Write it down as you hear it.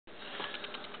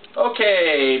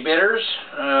Okay, bidders,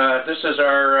 this is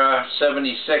our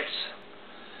 76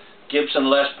 Gibson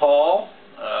Les Paul.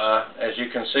 As you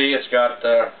can see, it's got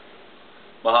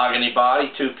mahogany body,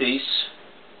 two-piece,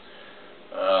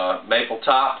 maple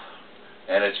top,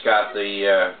 and it's got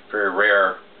the very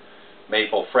rare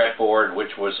maple fretboard,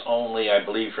 which was only, I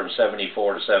believe, from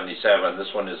 74 to 77. This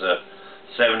one is a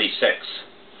 76.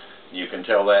 You can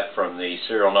tell that from the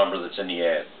serial number that's in the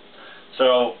ad.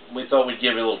 So we thought we'd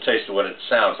give you a little taste of what it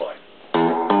sounds like.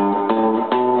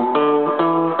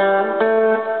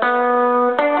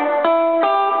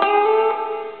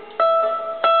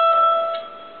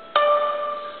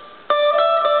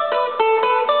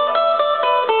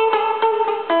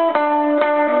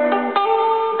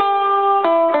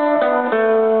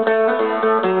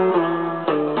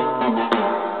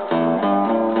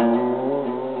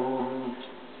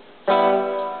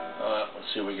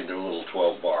 Let's see if we can do a little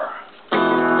 12 bar.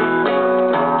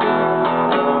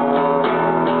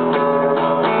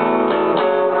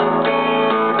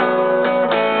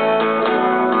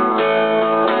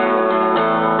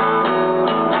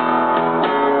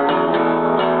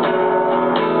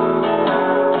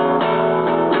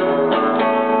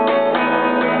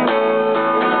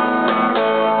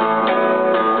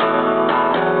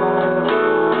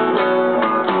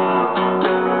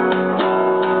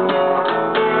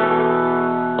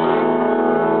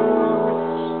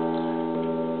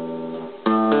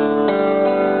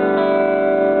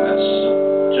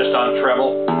 On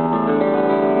treble.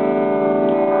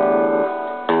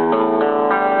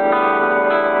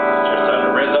 Just on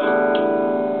the rhythm.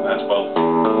 That's both.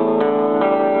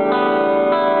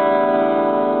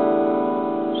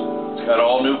 It's got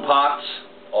all new pots,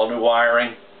 all new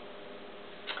wiring.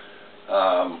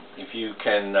 If you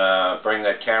can bring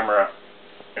that camera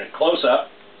in close up,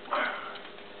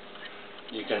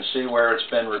 you can see where it's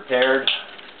been repaired.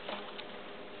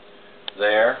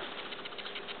 There.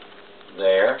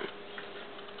 There,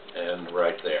 and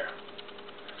right there.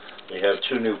 We have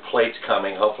two new plates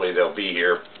coming. Hopefully they'll be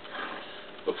here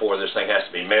before this thing has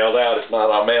to be mailed out. If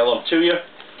not, I'll mail them to you.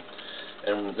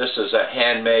 And this is a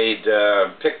handmade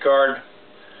pick guard,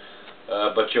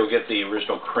 but you'll get the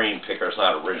original cream picker. It's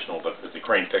not original, but the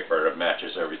cream pick guard, it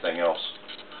matches everything else.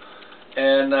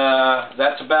 And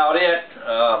that's about it.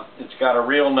 It's got a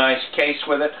real nice case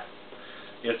with it.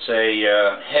 It's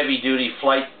a heavy-duty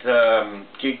flight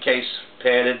gig case,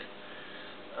 padded.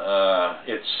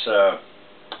 It's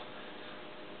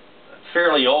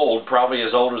fairly old, probably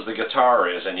as old as the guitar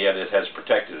is, and yet it has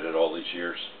protected it all these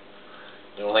years.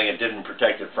 The only thing it didn't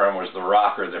protect it from was the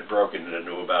rocker that broke it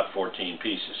into about 14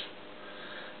 pieces.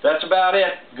 That's about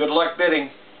it. Good luck bidding.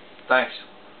 Thanks.